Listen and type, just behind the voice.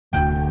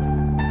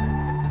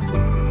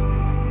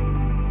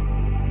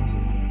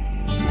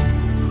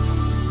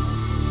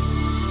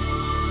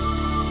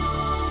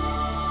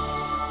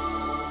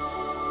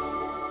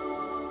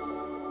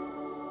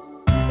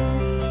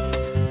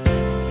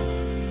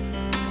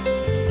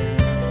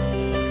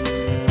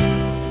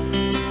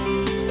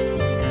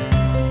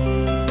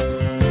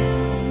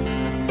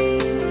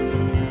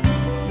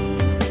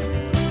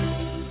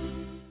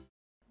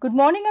Good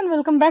morning and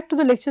welcome back to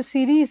the lecture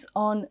series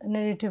on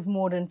narrative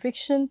mode and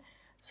fiction.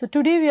 So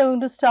today we are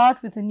going to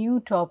start with a new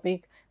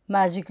topic,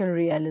 magical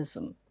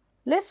realism.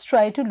 Let's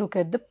try to look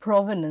at the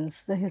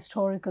provenance, the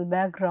historical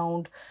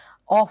background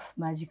of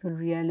magical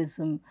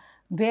realism.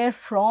 Where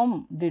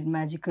from did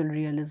magical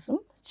realism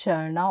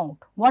churn out?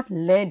 What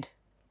led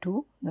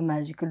to the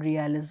magical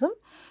realism?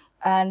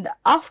 And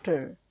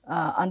after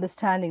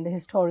understanding the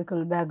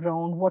historical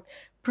background, what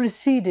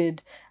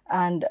preceded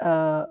and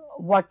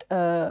what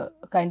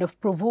kind of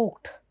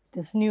provoked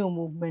this new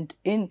movement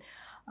in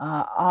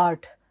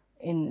art,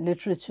 in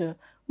literature,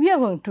 we are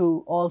going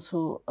to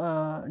also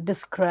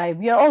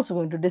we are also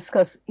going to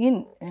discuss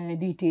in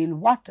detail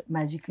what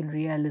magical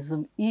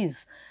realism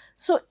is.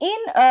 So, in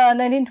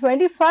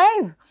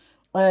 1925,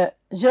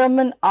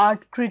 German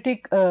art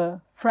critic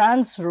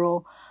Franz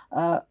Roh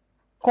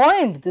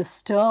coined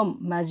this term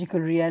magical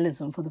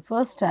realism for the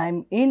first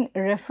time in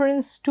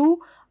reference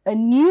to a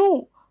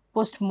new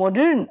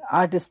postmodern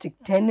artistic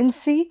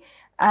tendency,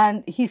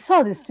 and he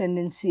saw this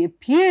tendency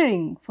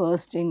appearing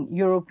first in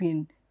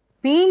European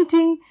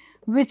painting,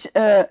 which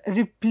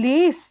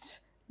replaced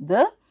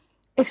the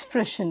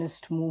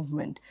Expressionist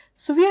movement.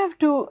 So, we have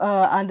to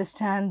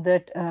understand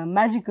that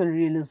magical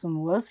realism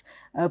was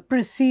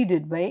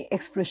preceded by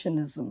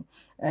Expressionism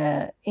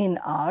in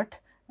art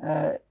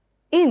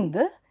in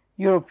the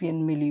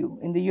European milieu,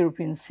 in the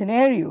European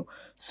scenario.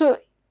 So,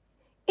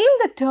 in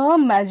the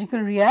term magical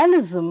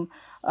realism,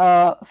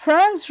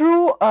 Franz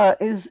Roh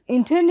is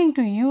intending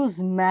to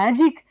use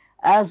magic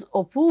as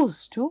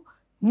opposed to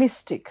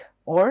mystic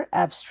or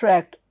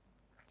abstract,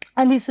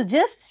 and he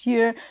suggests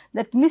here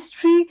that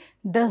mystery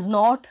does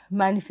not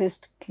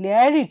manifest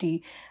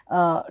clarity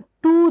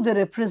to the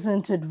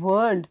represented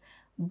world,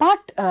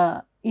 but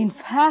in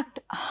fact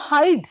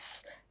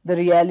hides the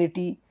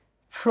reality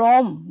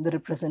from the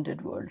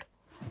represented world.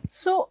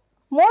 So,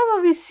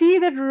 moreover, we see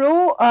that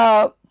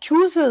Roh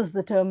chooses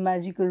the term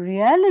magical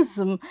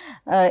realism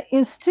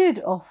instead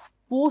of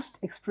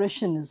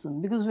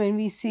post-expressionism, because when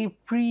we say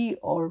pre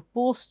or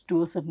post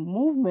to a certain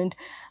movement,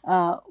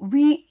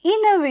 we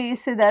in a way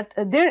say that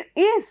there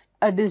is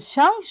a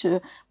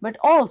disjuncture, but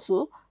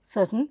also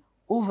certain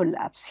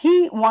overlaps.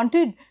 He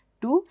wanted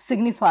to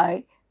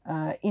signify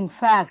in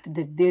fact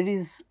that there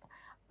is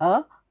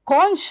a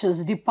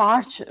conscious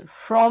departure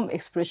from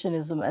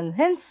expressionism and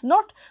hence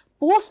not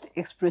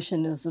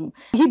post-expressionism.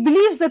 He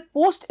believes that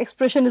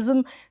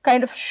post-expressionism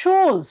kind of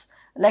shows,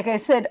 like I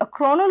said, a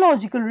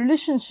chronological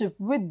relationship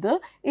with the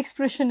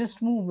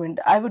expressionist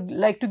movement. I would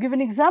like to give an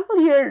example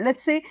here.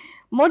 Let's say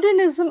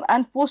modernism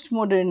and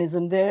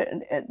postmodernism,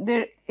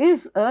 there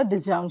is a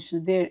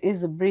disjunction, there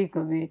is a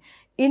breakaway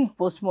in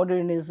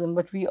postmodernism,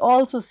 but we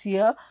also see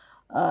a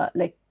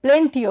like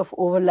plenty of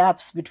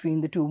overlaps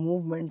between the two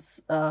movements,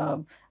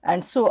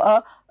 and so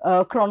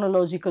a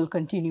chronological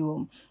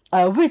continuum,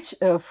 which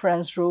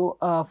Franz Roh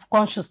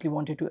consciously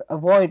wanted to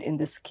avoid in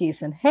this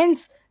case, and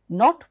hence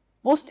not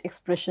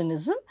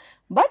post-expressionism,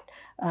 but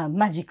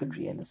magical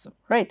realism,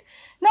 right?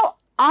 Now,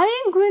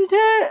 Ian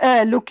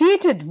Gwinter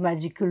located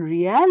magical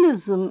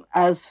realism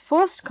as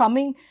first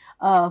coming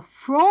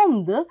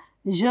from the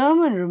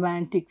German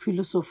romantic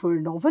philosopher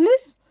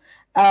novelist.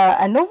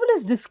 A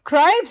novelist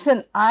describes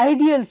an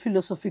ideal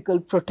philosophical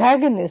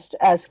protagonist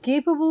as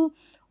capable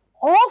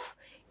of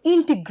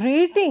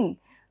integrating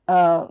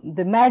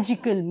the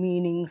magical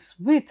meanings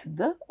with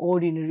the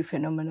ordinary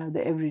phenomena,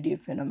 the everyday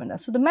phenomena.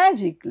 So, the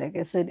magic, like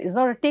I said, is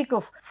not a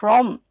takeoff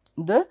from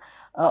the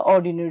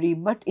ordinary,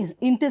 but is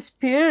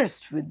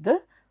interspersed with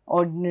the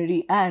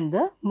ordinary and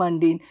the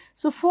mundane.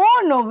 So, for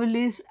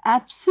novelists,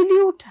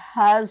 absolute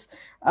has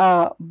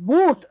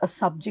both a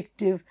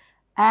subjective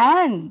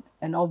and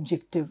an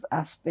objective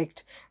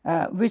aspect,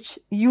 which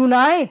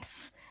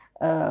unites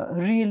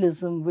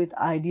realism with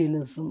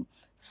idealism.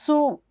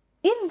 So,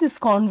 in this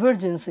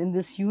convergence, in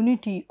this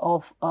unity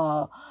of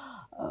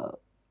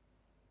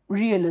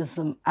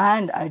realism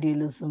and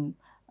idealism,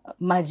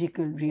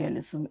 magical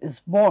realism is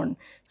born.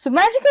 So,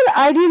 magical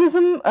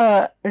idealism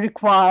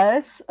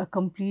requires a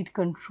complete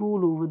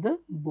control over the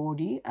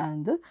body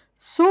and the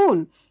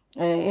soul.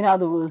 In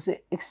other words,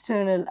 the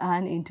external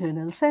and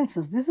internal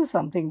senses. This is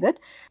something that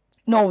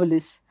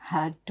novelists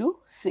had to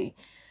say.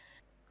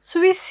 So,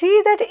 we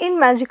see that in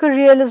magical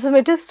realism,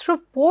 it is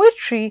through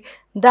poetry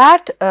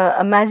that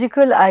a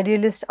magical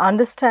idealist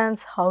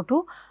understands how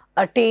to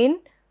attain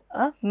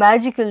a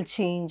magical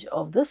change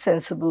of the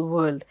sensible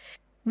world.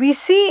 We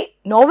see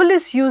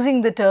novelists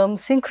using the term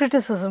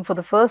syncretism for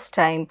the first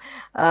time,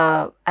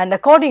 and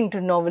according to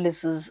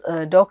novelists'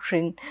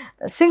 doctrine,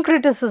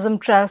 syncretism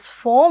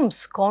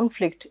transforms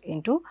conflict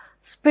into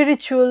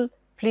spiritual,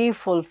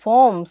 playful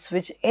forms,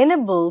 which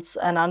enables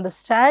an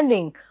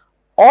understanding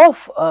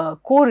of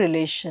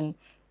correlation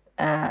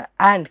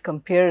and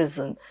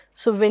comparison.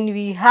 So, when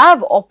we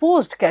have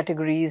opposed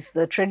categories,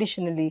 the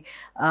traditionally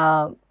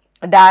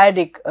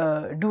dyadic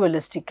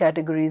dualistic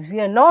categories, we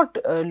are not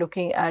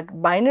looking at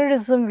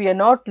binarism, we are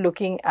not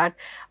looking at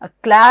a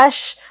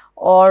clash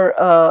or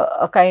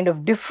a kind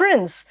of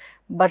difference,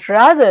 but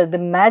rather the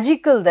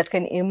magical that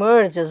can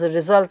emerge as a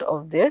result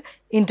of their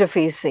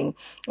interfacing.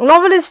 A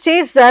novelist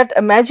states that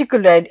a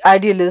magical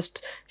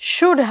idealist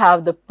should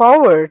have the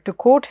power, to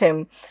quote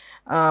him,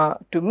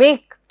 to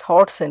make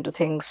thoughts into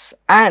things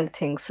and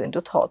things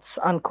into thoughts,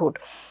 unquote.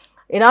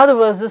 In other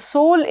words, the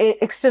soul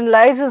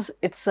externalizes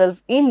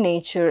itself in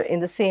nature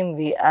in the same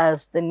way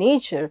as the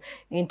nature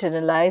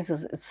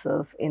internalizes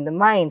itself in the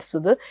mind. So,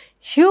 the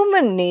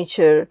human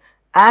nature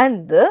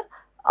and the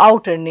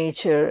outer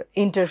nature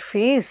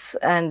interface,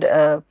 and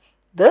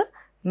the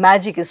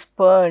magic is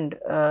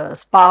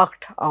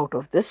sparked out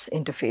of this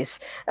interface.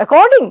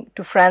 According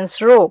to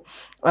Franz Roh,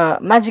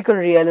 magical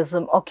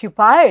realism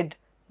occupied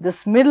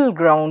this middle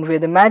ground where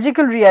the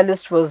magical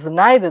realist was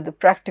neither the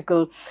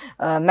practical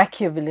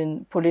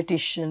Machiavellian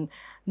politician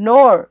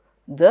nor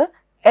the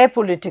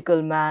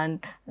apolitical man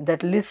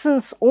that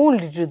listens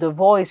only to the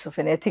voice of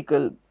an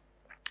ethical.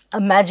 A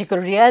magical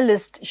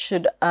realist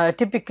should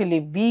typically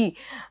be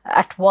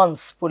at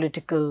once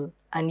political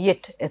and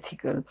yet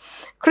ethical.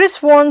 Chris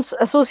Warnes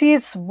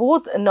associates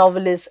both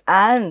novelist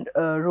and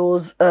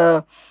Roh's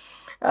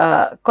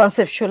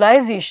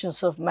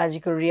conceptualizations of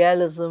magical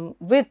realism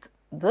with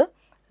the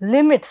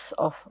limits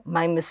of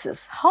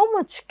mimesis. How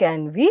much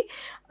can we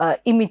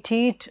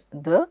imitate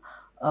the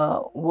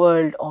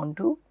world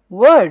onto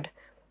word?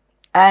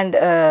 And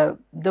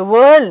the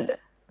world,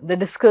 the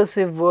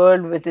discursive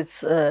world with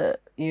its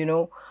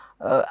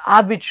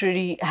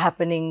arbitrary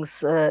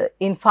happenings,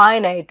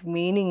 infinite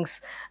meanings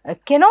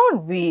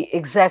cannot be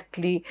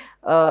exactly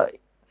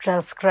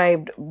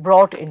transcribed,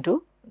 brought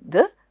into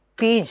the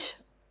page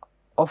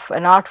of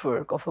an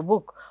artwork, of a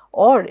book,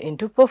 or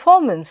into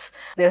performance.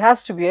 There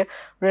has to be a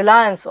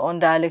reliance on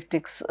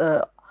dialectics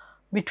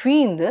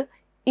between the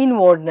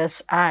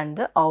inwardness and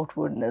the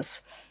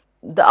outwardness.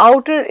 The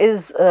outer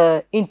is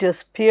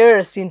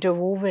interspersed,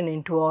 interwoven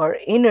into our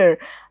inner,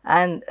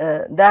 and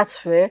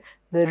that's where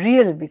the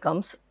real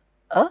becomes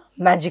a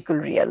magical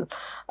real.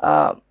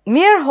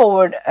 Mayor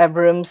Howard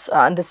Abrams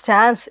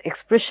understands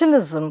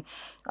Expressionism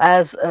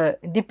as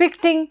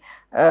depicting,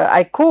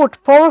 I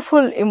quote,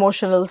 powerful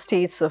emotional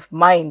states of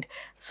mind.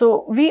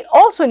 So, we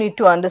also need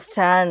to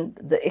understand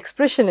the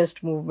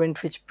Expressionist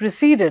movement which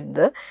preceded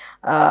the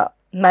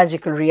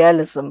magical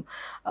realism.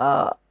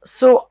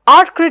 So,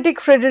 art critic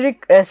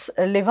Frederick S.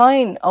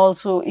 Levine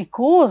also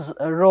echoes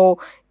Roh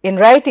in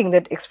writing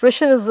that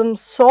Expressionism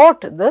sought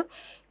the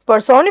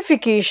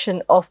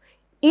personification of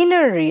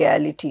inner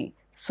reality.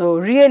 So,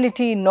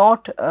 reality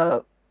not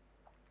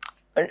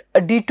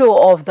a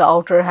ditto of the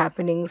outer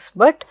happenings,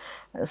 but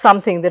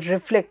something that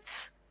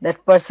reflects,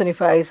 that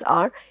personifies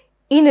our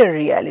inner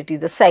reality,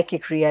 the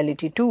psychic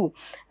reality too,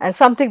 and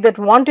something that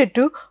wanted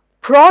to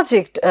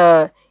project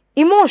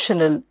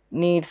emotional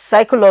needs,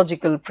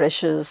 psychological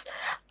pressures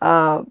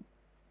and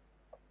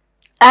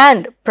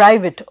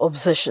private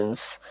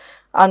obsessions,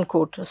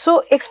 unquote.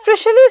 So,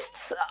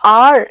 expressionists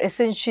are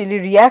essentially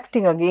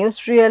reacting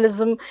against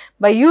realism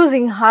by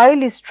using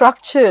highly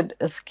structured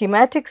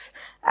schematics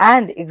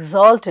and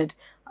exalted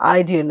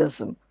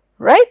idealism,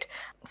 right.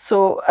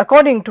 So,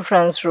 according to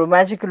Franz Roh,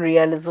 magical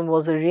realism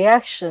was a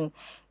reaction,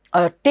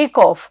 a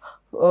takeoff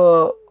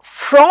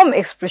from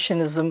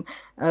expressionism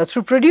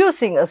through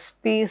producing a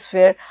space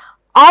where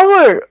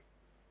our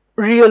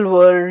real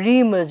world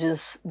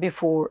reemerges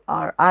before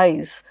our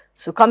eyes.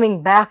 So,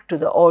 coming back to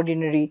the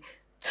ordinary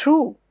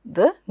through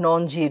the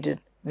non-jaded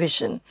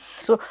vision.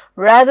 So,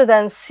 rather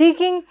than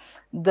seeking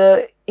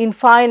the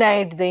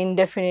infinite, the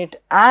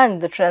indefinite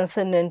and the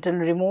transcendental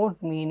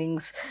remote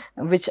meanings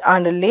which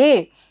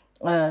underlay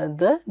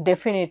the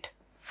definite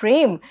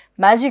frame,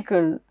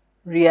 magical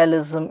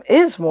realism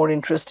is more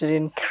interested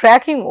in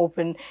cracking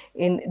open,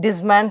 in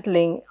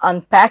dismantling,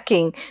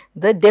 unpacking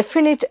the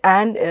definite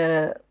and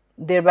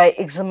thereby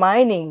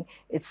examining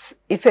its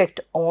effect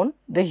on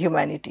the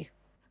humanity.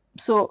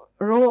 So,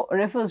 Roh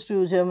refers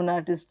to German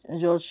artist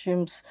Georg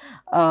Schimm's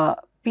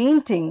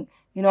painting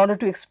in order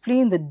to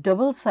explain the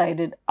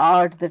double-sided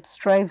art that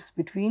strives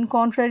between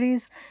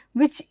contraries,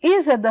 which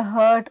is at the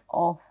heart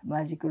of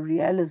magical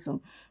realism.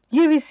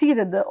 Here we see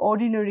that the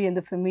ordinary and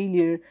the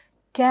familiar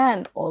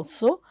can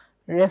also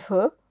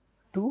refer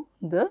to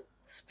the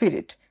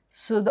spirit.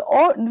 So,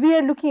 we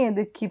are looking at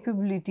the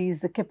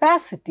capabilities, the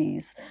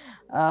capacities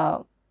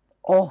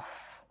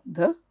of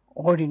the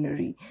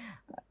ordinary,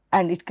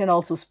 and it can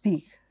also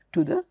speak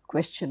to the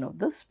question of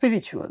the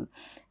spiritual.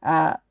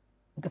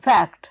 The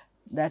fact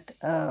that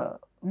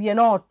we are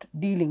not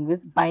dealing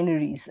with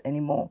binaries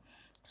anymore.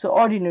 So,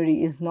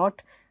 ordinary is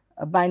not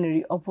a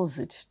binary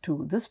opposite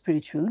to the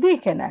spiritual. They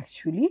can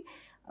actually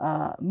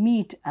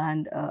meet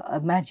and a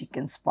magic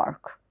can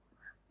spark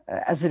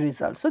as a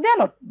result. So, they are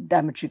not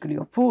diametrically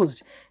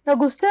opposed. Now,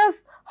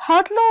 Gustav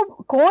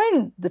Hartlaub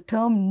coined the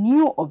term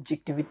new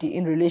objectivity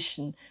in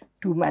relation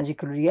to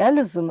magical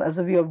realism as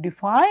a way of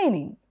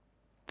defining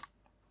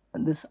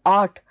this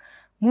art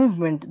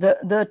movement.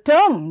 The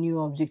term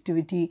new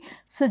objectivity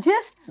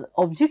suggests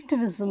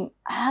objectivism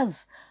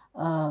as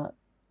a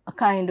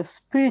kind of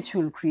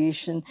spiritual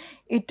creation.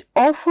 It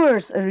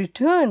offers a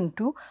return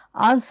to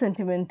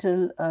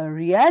unsentimental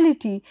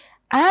reality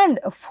and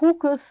a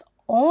focus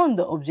on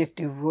the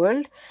objective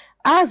world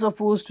as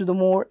opposed to the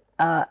more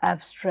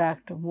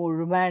abstract, more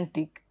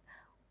romantic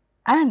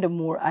and a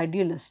more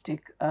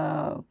idealistic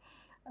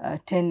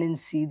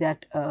tendency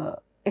that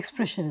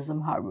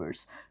Expressionism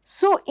harbors.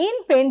 So, in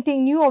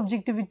painting, new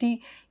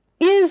objectivity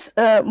is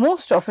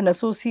most often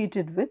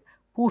associated with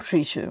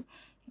portraiture,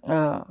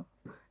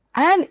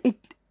 and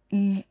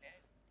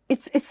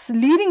its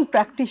leading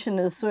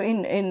practitioners. So,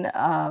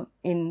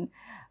 in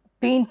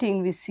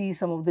painting, we see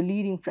some of the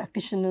leading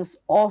practitioners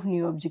of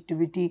new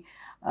objectivity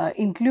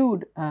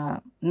include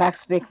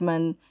Max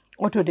Beckmann,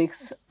 Otto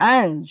Dix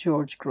and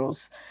George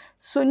Grosz.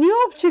 So,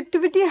 new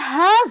objectivity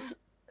has,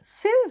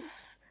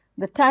 since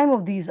the time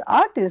of these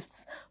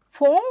artists,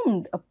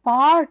 formed a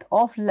part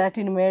of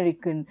Latin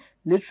American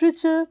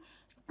literature,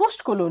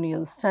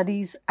 post-colonial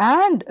studies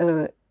and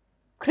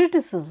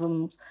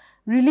criticisms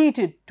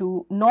related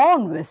to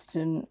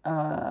non-Western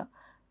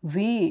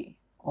way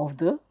of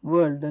the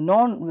world, the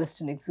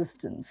non-Western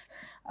existence.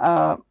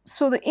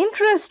 So, the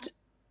interest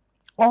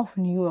of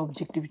new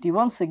objectivity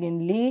once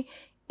again lay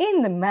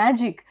in the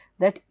magic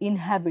that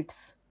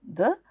inhabits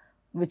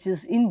which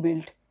is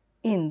inbuilt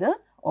in the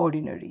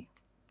ordinary.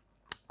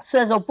 So,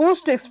 as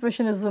opposed to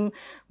Expressionism,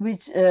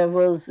 which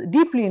was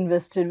deeply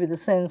invested with a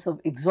sense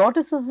of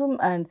exoticism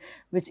and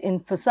which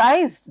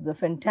emphasized the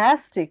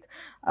fantastic,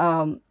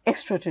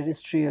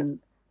 extraterrestrial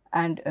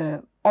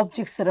and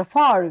objects that are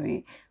far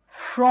away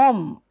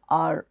from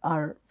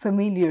our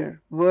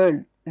familiar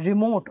world,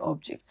 remote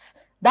objects.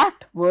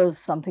 That was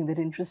something that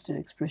interested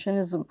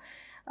Expressionism.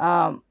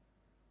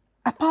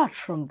 Apart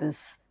from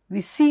this,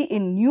 we see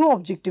in new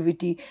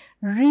objectivity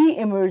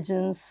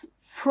re-emergence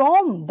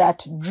from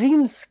that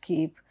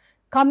dreamscape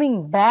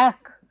coming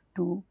back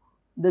to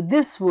the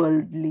this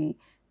worldly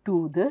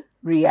to the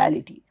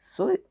reality.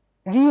 So,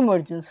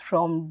 re-emergence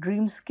from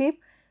dreamscape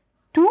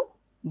to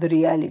the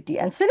reality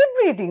and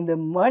celebrating the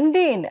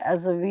mundane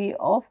as a way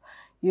of,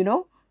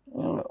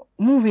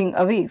 moving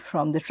away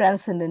from the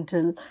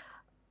transcendental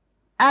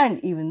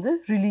and even the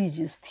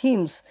religious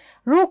themes.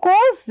 Rowe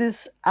calls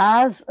this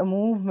as a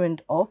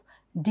movement of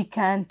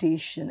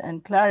decantation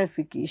and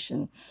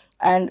clarification,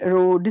 and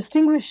Rowe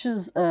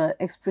distinguishes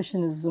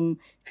Expressionism,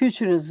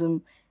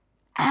 Futurism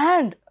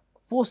and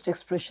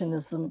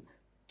Post-Expressionism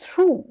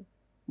through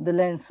the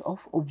lens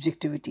of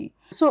objectivity.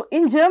 So,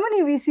 in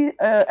Germany we see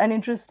an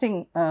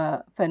interesting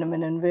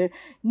phenomenon where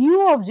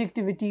new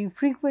objectivity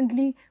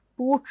frequently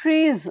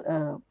portrays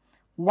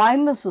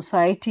Weimar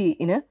society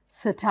in a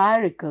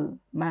satirical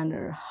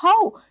manner.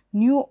 How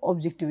new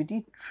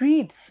objectivity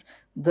treats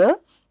the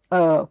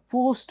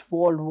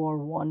post-World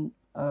War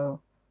I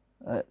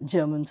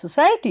German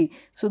society.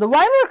 So, the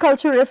Weimar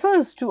culture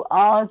refers to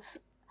arts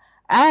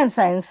and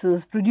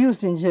sciences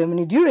produced in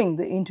Germany during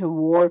the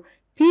interwar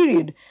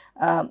period.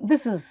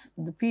 This is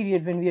the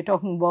period when we are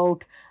talking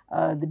about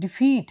the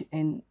defeat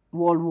in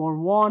World War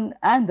I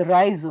and the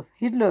rise of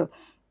Hitler.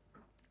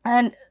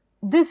 And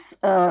this,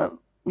 the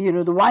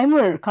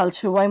Weimar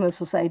culture, Weimar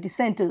society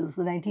centers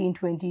the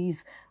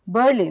 1920s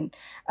Berlin.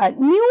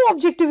 New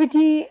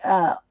objectivity,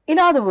 in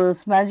other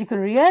words, magical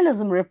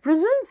realism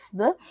represents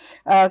the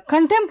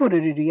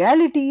contemporary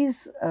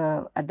realities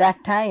at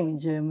that time in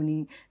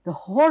Germany, the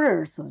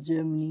horrors of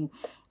Germany,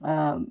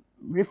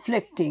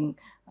 reflecting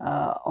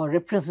or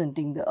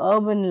representing the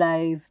urban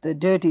life, the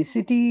dirty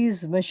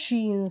cities,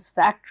 machines,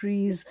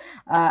 factories,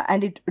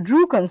 and it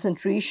drew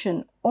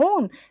concentration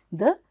on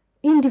the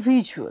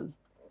individual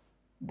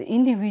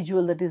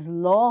that is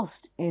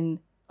lost in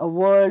a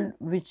world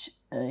which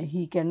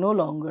he can no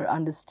longer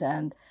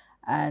understand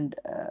and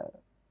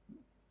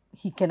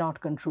he cannot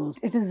control.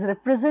 It is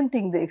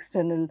representing the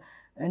external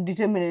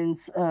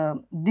determinants,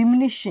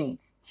 diminishing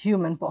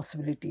human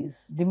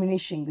possibilities,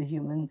 diminishing the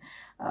human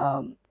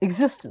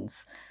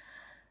existence.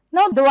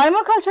 Now, the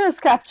Weimar culture is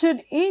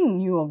captured in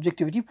new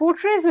objectivity,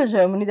 portrays a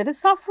Germany that is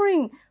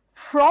suffering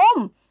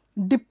from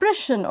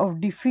depression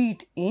of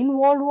defeat in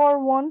World War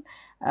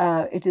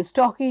I. It is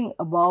talking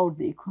about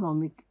the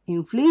economic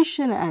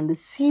inflation and the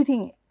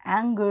seething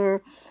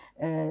anger,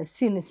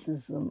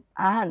 cynicism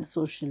and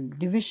social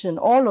division,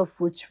 all of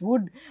which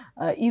would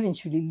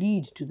eventually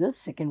lead to the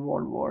Second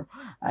World War.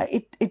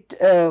 It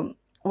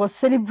was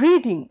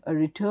celebrating a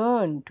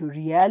return to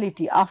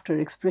reality after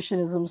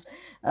Expressionism's,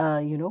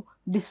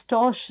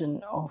 distortion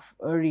of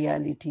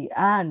reality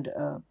and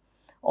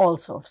all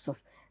sorts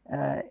of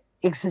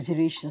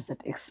exaggerations that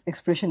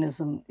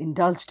Expressionism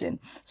indulged in.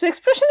 So,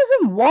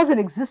 Expressionism was an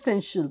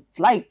existential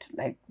flight,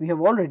 like we have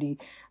already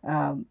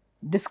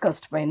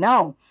discussed by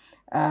now,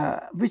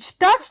 which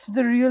touched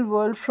the real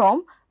world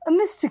from a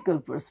mystical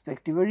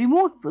perspective, a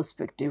remote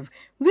perspective,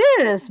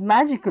 whereas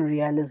magical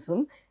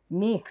realism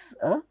makes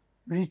a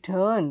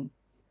return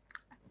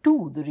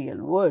to the real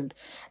world.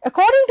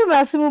 According to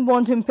Massimo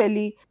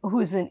Bontempelli, who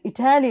is an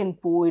Italian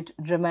poet,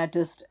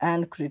 dramatist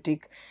and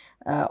critic,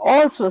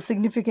 also a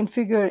significant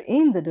figure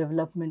in the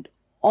development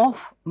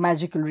of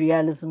magical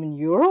realism in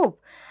Europe.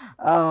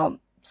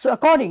 So,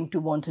 according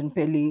to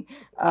Bontempelli,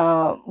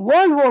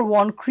 World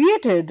War I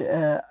created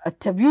a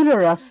tabula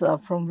rasa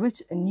from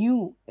which a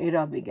new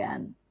era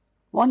began.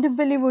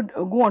 Bontempelli would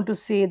go on to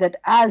say that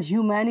as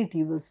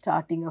humanity was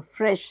starting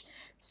afresh,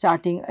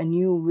 starting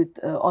anew with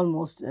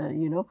almost,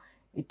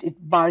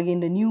 it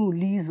bargained a new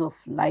lease of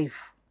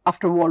life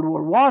after World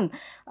War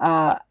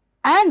I,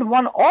 and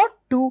one ought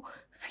to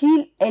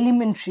feel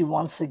elementary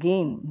once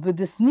again with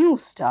this new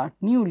start,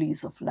 new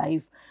lease of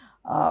life.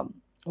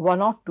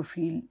 One ought to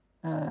feel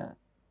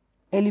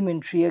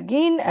elementary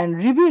again and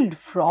rebuild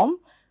from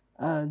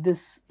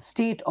this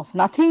state of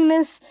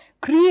nothingness,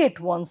 create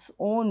one's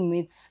own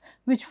myths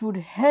which would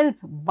help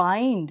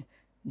bind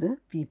the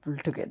people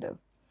together.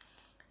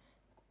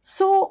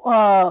 So,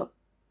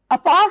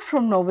 apart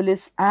from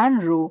novelist Anne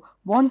Rowe,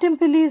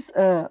 Bontempelli's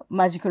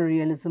magical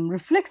realism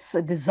reflects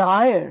a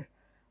desire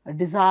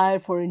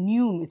for a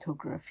new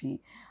mythography,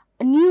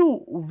 a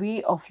new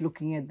way of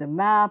looking at the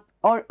map,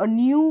 or a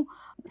new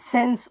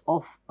sense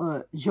of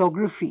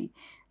geography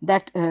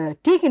that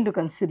take into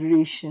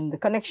consideration the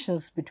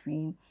connections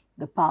between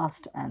the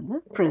past and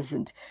the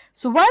present.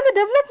 So, while the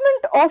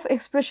development of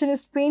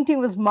expressionist painting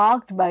was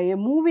marked by a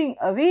moving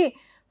away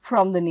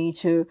from the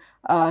nature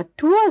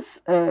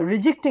towards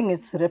rejecting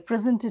its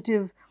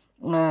representative,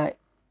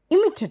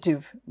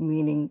 imitative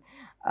meaning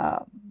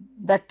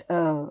that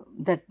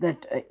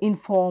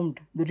informed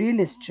the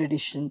realist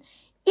tradition,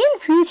 in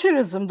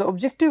futurism, the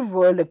objective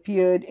world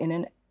appeared in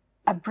an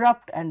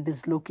abrupt and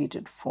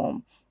dislocated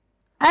form.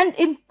 And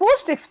in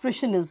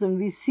post-expressionism,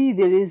 we see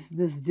there is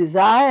this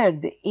desire,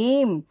 the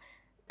aim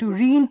to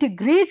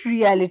reintegrate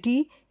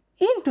reality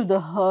into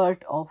the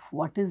heart of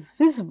what is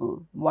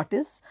visible, what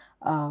is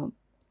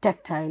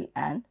tactile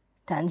and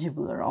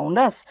tangible around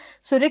us.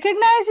 So,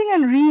 recognizing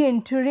and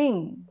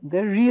re-entering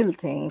the real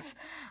things,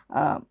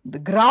 the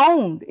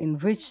ground in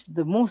which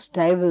the most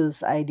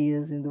diverse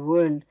ideas in the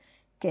world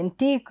can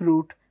take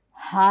root,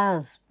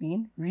 has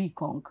been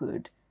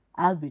reconquered,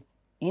 albeit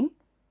in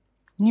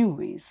new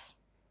ways,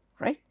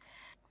 right?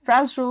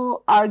 Franz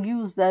Rowe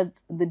argues that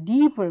the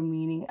deeper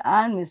meaning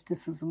and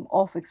mysticism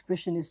of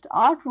expressionist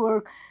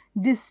artwork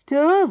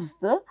disturbs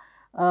the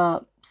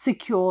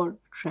secure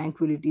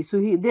tranquility. So,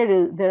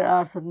 there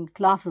are certain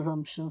class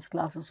assumptions,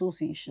 class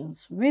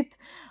associations with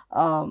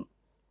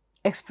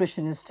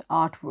expressionist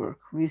artwork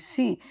we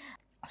see.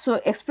 So,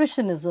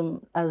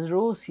 expressionism, as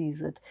Rowe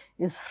sees it,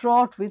 is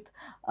fraught with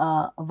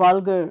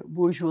vulgar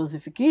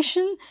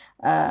bourgeoisification,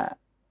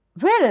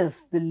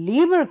 whereas the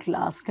labor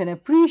class can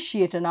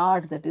appreciate an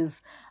art that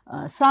is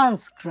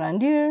sans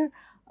grandeur,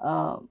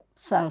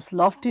 sans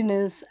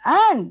loftiness,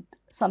 and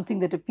something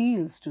that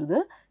appeals to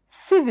the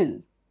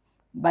civil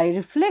by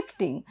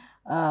reflecting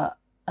a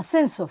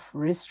sense of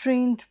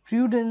restraint,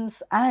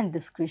 prudence, and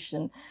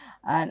discretion,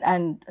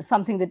 and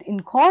something that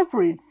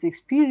incorporates the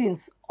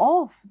experience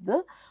of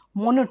the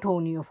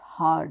monotony of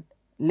hard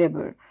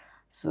labor.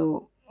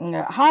 So,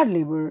 hard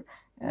labor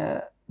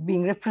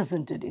being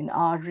represented in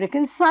art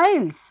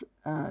reconciles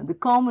the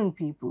common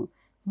people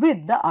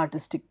with the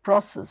artistic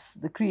process,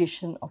 the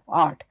creation of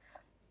art.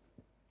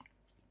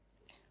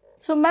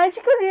 So,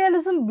 magical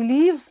realism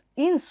believes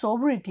in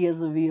sobriety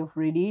as a way of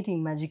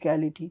radiating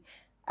magicality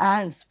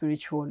and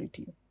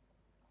spirituality.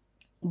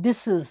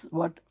 This is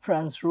what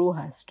Franz Rowe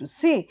has to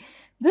say.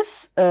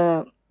 This,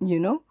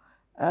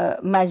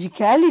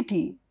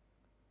 magicality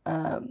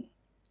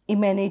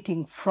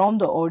emanating from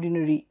the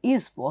ordinary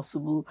is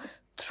possible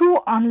through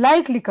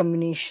unlikely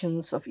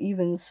combinations of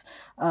events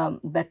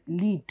that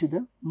lead to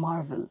the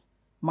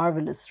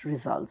marvelous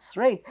results,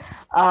 right?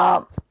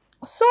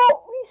 So,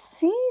 we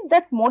see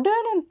that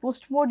modern and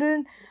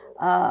postmodern,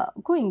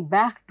 going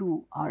back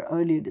to our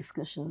earlier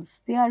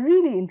discussions, they are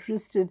really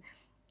interested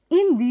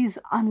in these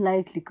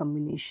unlikely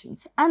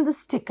combinations and the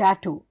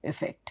staccato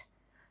effect,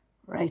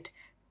 right,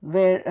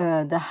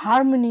 where the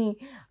harmony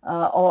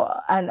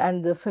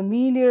and the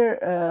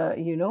familiar,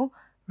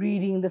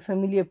 reading, the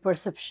familiar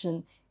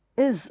perception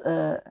is,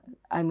 kind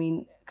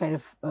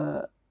of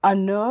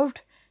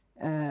unnerved,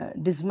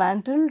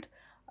 dismantled,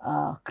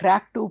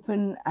 cracked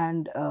open,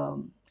 and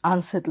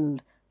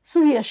unsettled.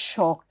 So, we are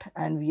shocked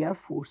and we are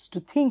forced to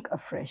think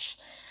afresh.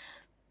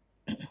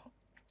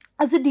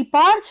 As a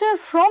departure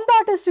from the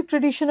artistic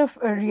tradition of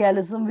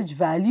realism, which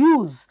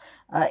values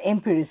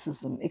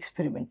empiricism,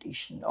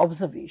 experimentation,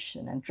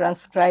 observation, and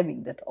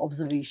transcribing that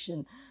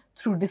observation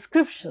through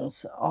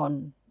descriptions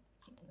on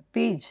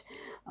page,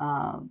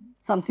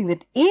 something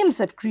that aims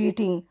at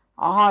creating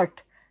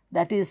art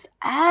that is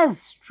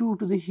as true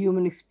to the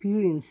human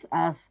experience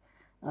as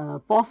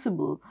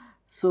possible.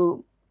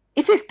 So,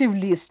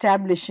 effectively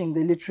establishing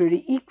the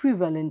literary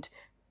equivalent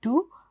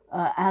to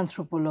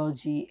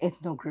anthropology,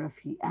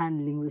 ethnography,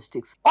 and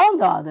linguistics. On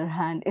the other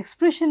hand,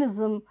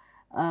 expressionism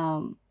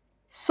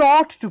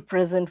sought to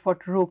present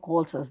what Rowe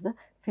calls as the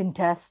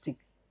fantastic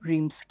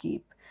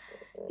dreamscape.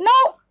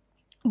 Now,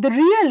 the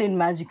real in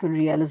magical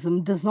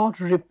realism does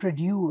not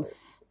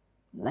reproduce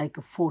like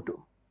a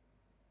photo,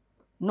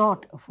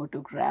 not a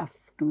photograph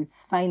to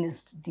its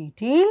finest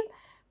detail,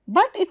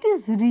 but it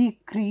is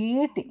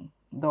recreating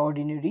the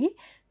ordinary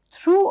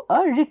through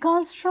a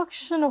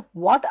reconstruction of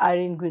what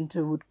Irene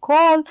Guinter would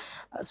call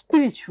a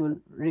spiritual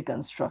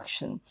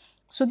reconstruction.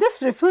 So,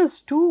 this refers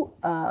to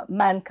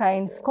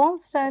mankind's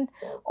constant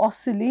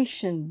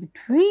oscillation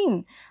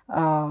between,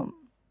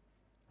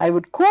 I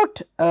would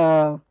quote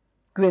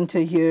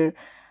Gwinter here,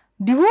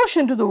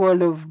 devotion to the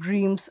world of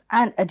dreams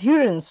and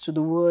adherence to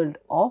the world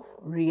of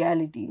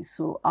reality.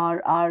 So,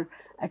 our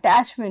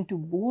attachment to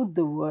both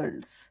the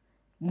worlds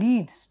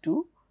leads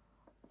to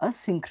a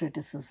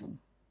syncretism,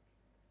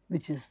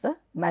 which is the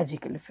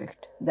magical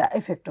effect, the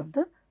effect of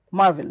the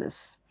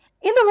marvelous.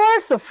 In the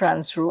words of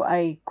Franz Roh,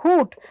 I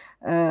quote,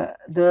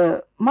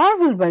 the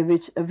marvel by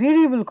which a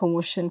variable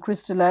commotion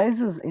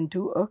crystallizes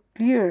into a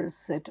clear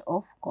set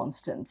of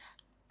constants.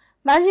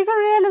 Magical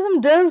realism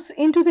delves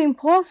into the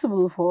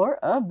impossible for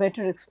a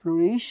better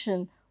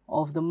exploration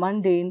of the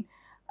mundane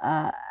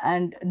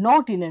and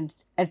not in an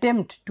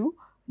attempt to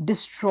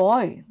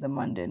destroy the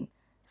mundane.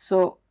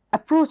 So,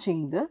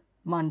 approaching the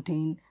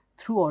mundane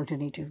through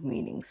alternative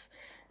meanings.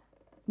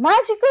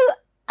 Magical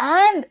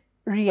and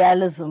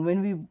realism,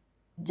 when we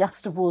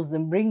juxtapose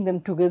them, bring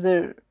them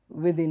together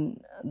within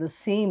the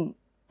same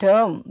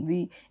term,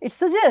 it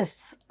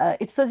suggests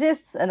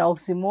an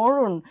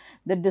oxymoron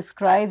that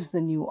describes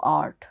the new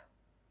art.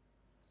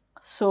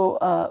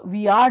 So,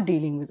 we are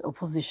dealing with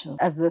oppositions.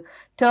 As the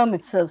term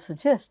itself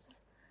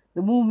suggests,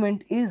 the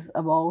movement is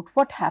about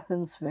what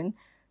happens when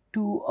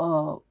two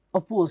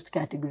opposed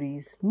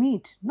categories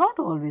meet, not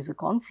always a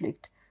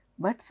conflict,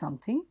 but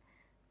something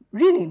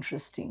really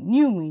interesting,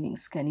 new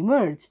meanings can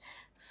emerge.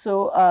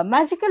 So,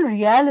 magical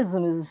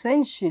realism is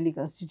essentially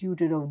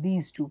constituted of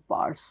these two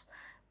parts,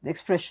 the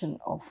expression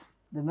of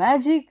the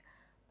magic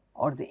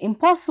or the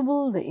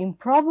impossible, the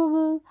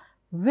improbable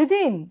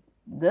within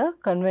the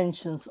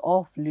conventions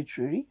of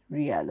literary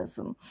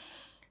realism.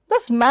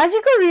 Thus,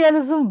 magical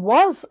realism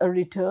was a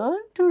return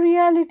to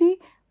reality,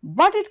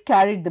 but it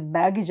carried the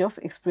baggage of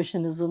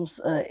Expressionism's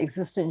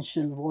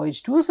existential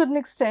voyage to a certain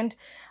extent,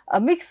 a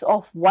mix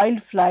of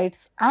wild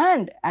flights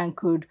and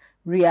anchored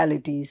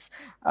realities.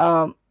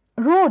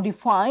 Roh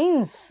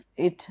defines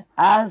it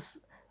as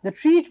the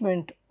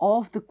treatment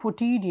of the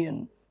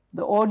quotidian,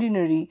 the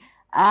ordinary,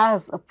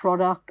 as a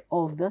product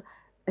of the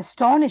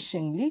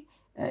astonishingly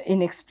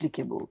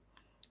inexplicable.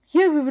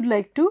 Here we would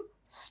like to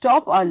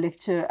stop our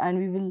lecture and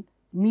we will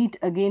meet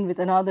again with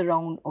another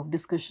round of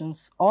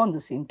discussions on the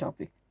same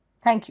topic.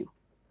 Thank you.